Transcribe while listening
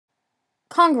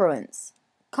Congruence.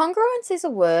 Congruence is a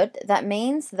word that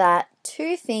means that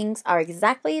two things are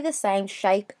exactly the same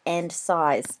shape and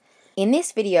size. In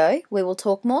this video, we will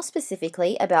talk more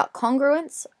specifically about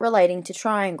congruence relating to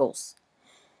triangles.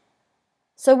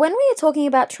 So when we are talking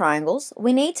about triangles,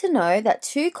 we need to know that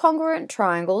two congruent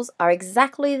triangles are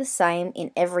exactly the same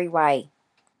in every way.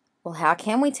 Well, how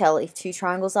can we tell if two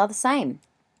triangles are the same?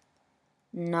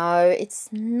 No, it's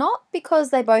not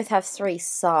because they both have three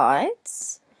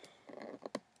sides.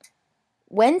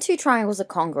 When two triangles are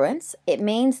congruent, it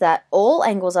means that all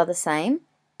angles are the same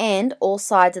and all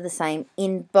sides are the same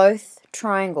in both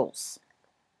triangles.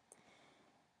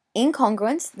 In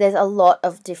congruence, there's a lot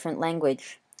of different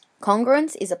language.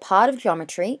 Congruence is a part of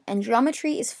geometry, and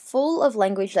geometry is full of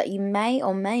language that you may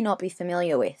or may not be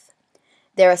familiar with.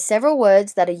 There are several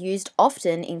words that are used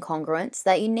often in congruence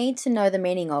that you need to know the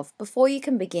meaning of before you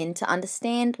can begin to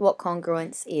understand what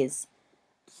congruence is.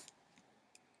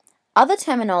 Other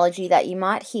terminology that you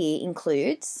might hear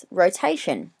includes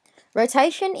rotation.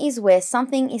 Rotation is where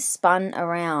something is spun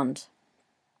around.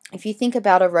 If you think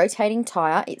about a rotating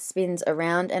tire, it spins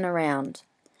around and around.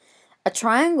 A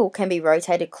triangle can be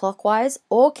rotated clockwise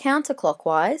or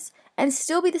counterclockwise and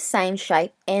still be the same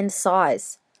shape and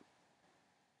size.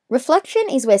 Reflection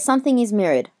is where something is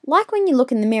mirrored, like when you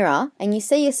look in the mirror and you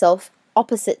see yourself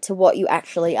opposite to what you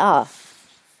actually are.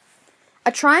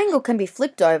 A triangle can be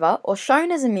flipped over or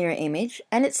shown as a mirror image,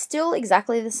 and it's still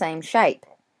exactly the same shape.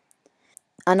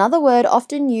 Another word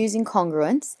often used in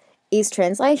congruence is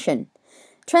translation.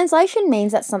 Translation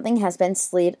means that something has been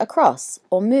slid across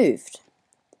or moved.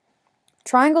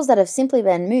 Triangles that have simply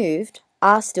been moved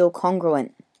are still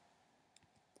congruent.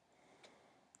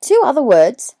 Two other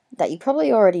words that you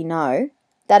probably already know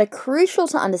that are crucial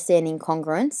to understanding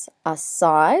congruence are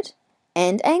side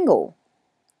and angle.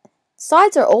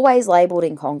 Sides are always labelled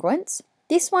in congruence.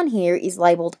 This one here is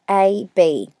labelled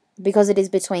AB because it is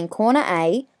between corner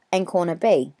A and corner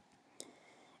B.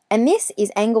 And this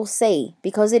is angle C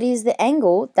because it is the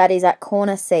angle that is at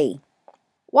corner C.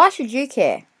 Why should you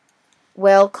care?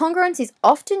 Well, congruence is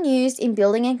often used in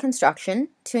building and construction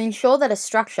to ensure that a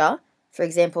structure, for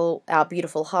example our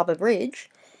beautiful harbour bridge,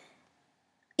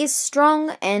 is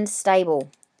strong and stable.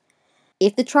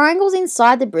 If the triangles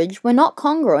inside the bridge were not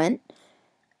congruent,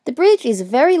 the bridge is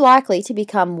very likely to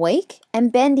become weak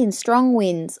and bend in strong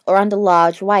winds or under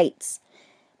large weights,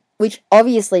 which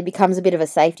obviously becomes a bit of a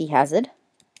safety hazard.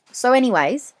 So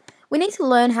anyways, we need to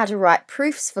learn how to write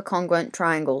proofs for congruent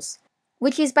triangles,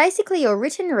 which is basically your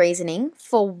written reasoning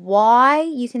for why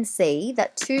you can see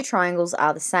that two triangles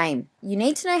are the same. You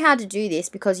need to know how to do this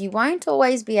because you won't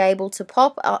always be able to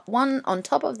pop one on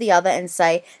top of the other and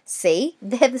say, see,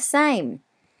 they're the same.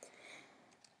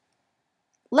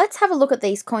 Let's have a look at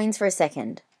these coins for a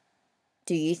second.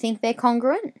 Do you think they're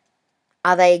congruent?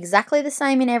 Are they exactly the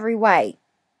same in every way?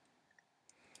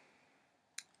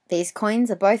 These coins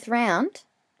are both round,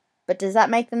 but does that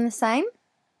make them the same?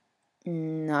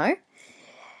 No.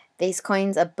 These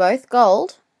coins are both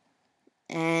gold,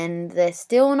 and they're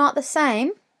still not the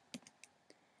same.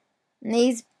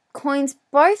 These coins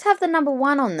both have the number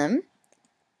 1 on them,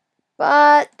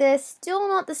 but they're still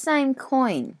not the same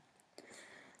coin.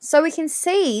 So we can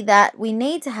see that we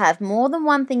need to have more than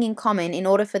one thing in common in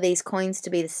order for these coins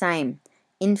to be the same.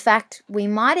 In fact, we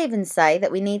might even say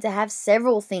that we need to have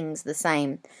several things the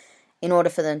same in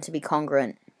order for them to be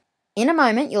congruent. In a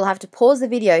moment, you'll have to pause the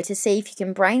video to see if you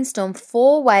can brainstorm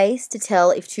 4 ways to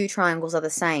tell if two triangles are the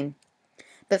same.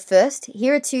 But first,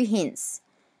 here are 2 hints.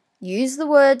 Use the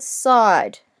word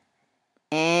side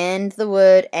and the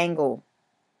word angle.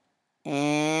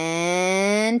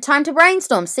 And time to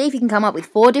brainstorm. See if you can come up with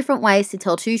 4 different ways to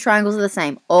tell two triangles are the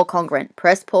same or congruent.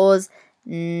 Press pause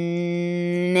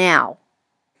now.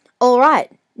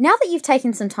 Alright, now that you've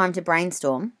taken some time to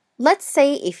brainstorm, let's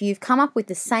see if you've come up with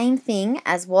the same thing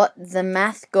as what the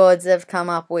math gods have come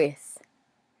up with.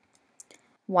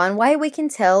 One way we can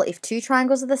tell if two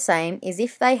triangles are the same is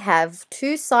if they have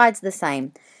 2 sides the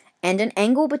same and an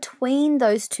angle between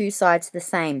those 2 sides the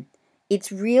same. It's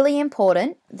really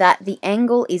important that the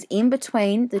angle is in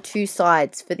between the 2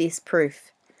 sides for this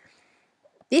proof.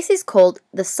 This is called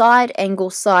the side angle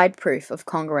side proof of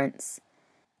congruence.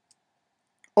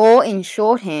 Or in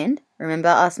shorthand, remember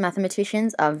us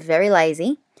mathematicians are very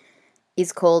lazy,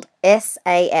 is called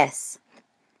SAS.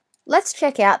 Let's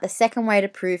check out the second way to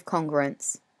prove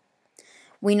congruence.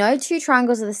 We know two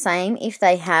triangles are the same if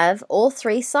they have all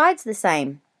 3 sides the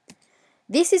same.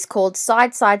 This is called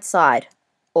side side side,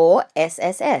 or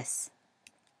SSS.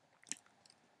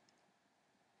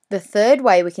 The third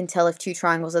way we can tell if two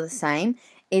triangles are the same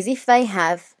is if they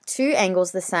have 2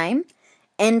 angles the same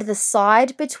and the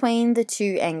side between the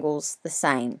two angles the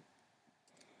same.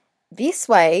 This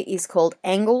way is called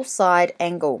angle side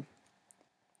angle.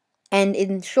 And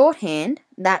in shorthand,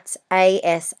 that's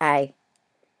ASA.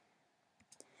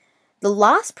 The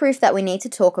last proof that we need to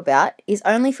talk about is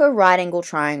only for right angle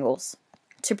triangles.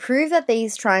 To prove that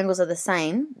these triangles are the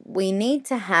same, we need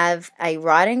to have a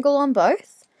right angle on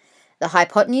both. The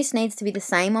hypotenuse needs to be the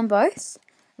same on both.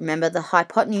 Remember, the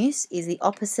hypotenuse is the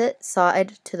opposite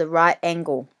side to the right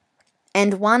angle.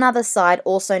 And one other side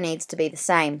also needs to be the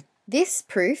same. This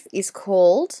proof is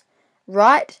called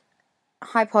right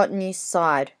hypotenuse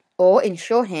side, or in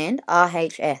shorthand,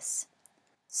 RHS.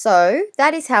 So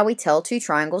that is how we tell two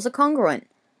triangles are congruent.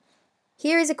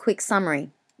 Here is a quick summary.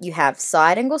 You have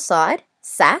side angle side,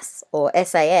 SAS or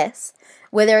SAS,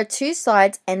 where there are two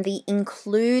sides and the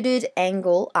included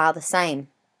angle are the same.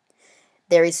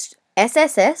 There is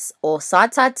SSS or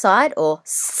side side side or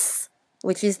S,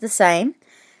 which is the same,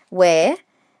 where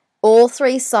all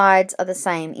three sides are the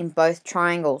same in both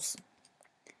triangles.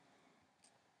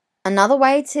 Another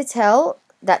way to tell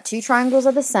that two triangles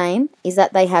are the same is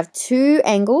that they have two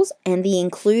angles and the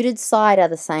included side are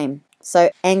the same.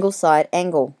 So angle side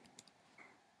angle.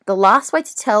 The last way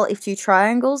to tell if two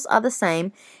triangles are the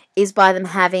same is by them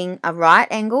having a right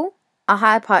angle, a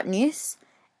hypotenuse,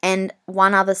 and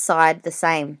one other side the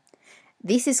same.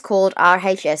 This is called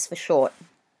RHS for short.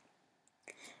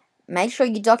 Make sure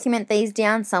you document these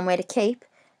down somewhere to keep.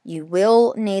 You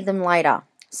will need them later.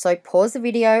 So pause the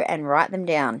video and write them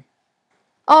down.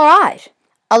 Alright.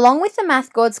 Along with the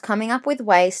math gods coming up with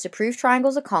ways to prove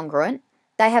triangles are congruent,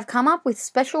 they have come up with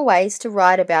special ways to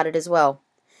write about it as well.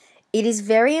 It is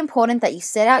very important that you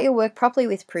set out your work properly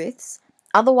with proofs,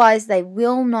 otherwise they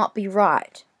will not be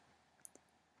right.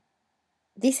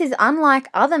 This is unlike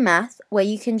other math where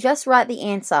you can just write the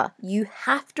answer. You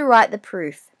have to write the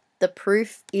proof. The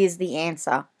proof is the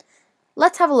answer.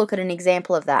 Let's have a look at an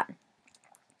example of that.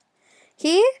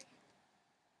 Here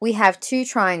we have two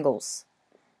triangles.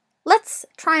 Let's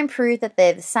try and prove that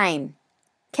they're the same.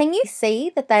 Can you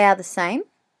see that they are the same?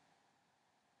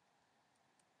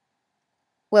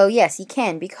 Well, yes, you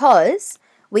can, because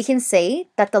we can see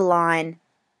that the line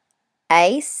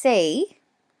AC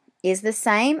is the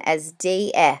same as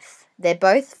DF. They're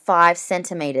both 5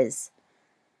 centimeters.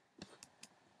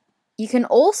 You can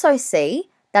also see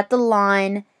that the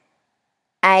line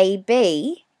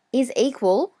AB is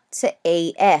equal to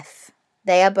EF.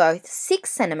 They are both 6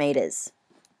 centimeters.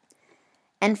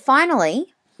 And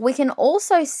finally, we can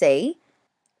also see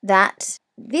that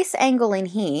this angle in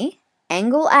here,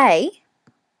 angle A,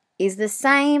 is the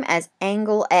same as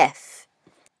angle F.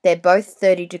 They're both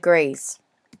 30 degrees.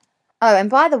 Oh,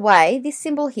 and by the way, this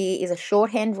symbol here is a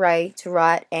shorthand way to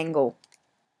write angle.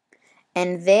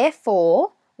 And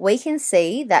therefore, we can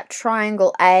see that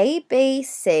triangle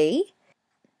ABC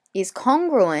is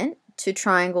congruent to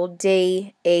triangle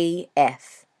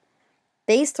DEF.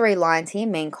 These three lines here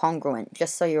mean congruent,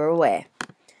 just so you're aware.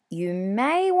 You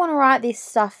may want to write this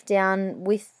stuff down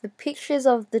with the pictures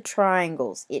of the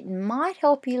triangles. It might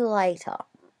help you later.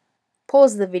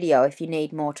 Pause the video if you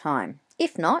need more time.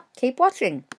 If not, keep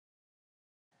watching.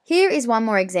 Here is one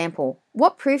more example.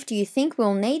 What proof do you think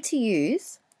we'll need to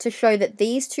use to show that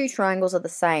these two triangles are the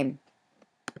same?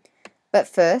 But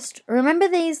first, remember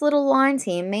these little lines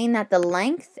here mean that the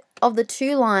length of the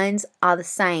two lines are the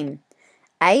same.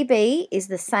 AB is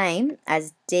the same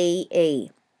as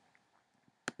DE.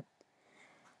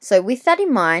 So with that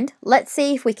in mind, let's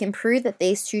see if we can prove that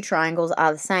these two triangles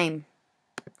are the same.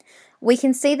 We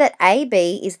can see that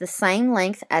AB is the same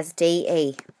length as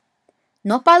DE.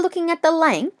 Not by looking at the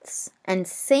lengths and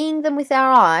seeing them with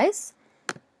our eyes,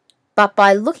 but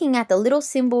by looking at the little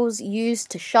symbols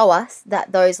used to show us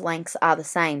that those lengths are the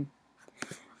same.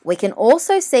 We can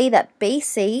also see that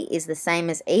BC is the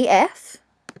same as EF,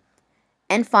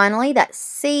 and finally that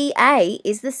CA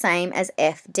is the same as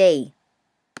FD.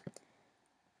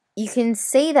 You can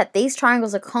see that these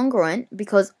triangles are congruent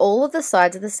because all of the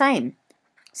sides are the same.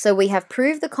 So we have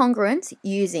proved the congruence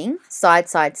using side,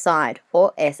 side, side,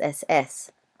 or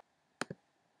SSS.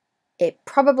 It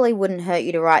probably wouldn't hurt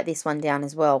you to write this one down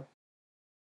as well.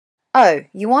 Oh,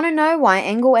 you want to know why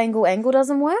angle, angle, angle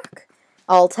doesn't work?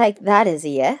 I'll take that as a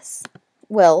yes.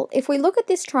 Well, if we look at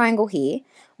this triangle here,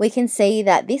 we can see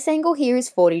that this angle here is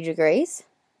 40 degrees,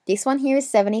 this one here is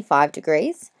 75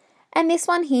 degrees, and this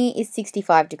one here is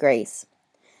 65 degrees.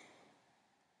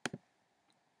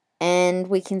 And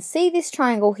we can see this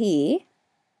triangle here,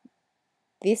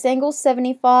 this angle's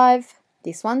 75,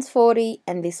 this one's 40,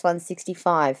 and this one's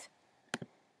 65.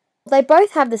 They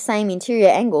both have the same interior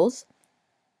angles,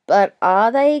 but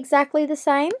are they exactly the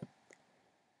same?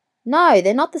 No,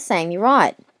 they're not the same, you're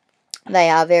right. They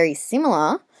are very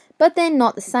similar, but they're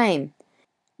not the same.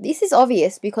 This is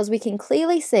obvious because we can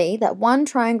clearly see that one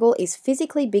triangle is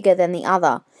physically bigger than the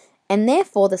other, and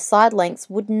therefore the side lengths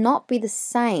would not be the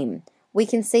same. We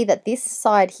can see that this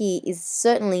side here is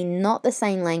certainly not the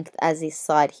same length as this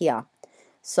side here.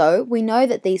 So we know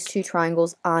that these two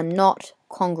triangles are not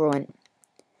congruent.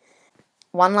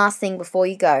 One last thing before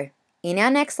you go. In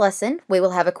our next lesson, we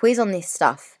will have a quiz on this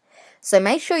stuff. So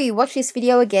make sure you watch this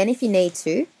video again if you need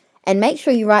to, and make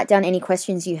sure you write down any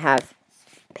questions you have.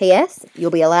 P.S.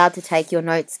 You'll be allowed to take your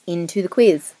notes into the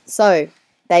quiz, so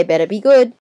they better be good.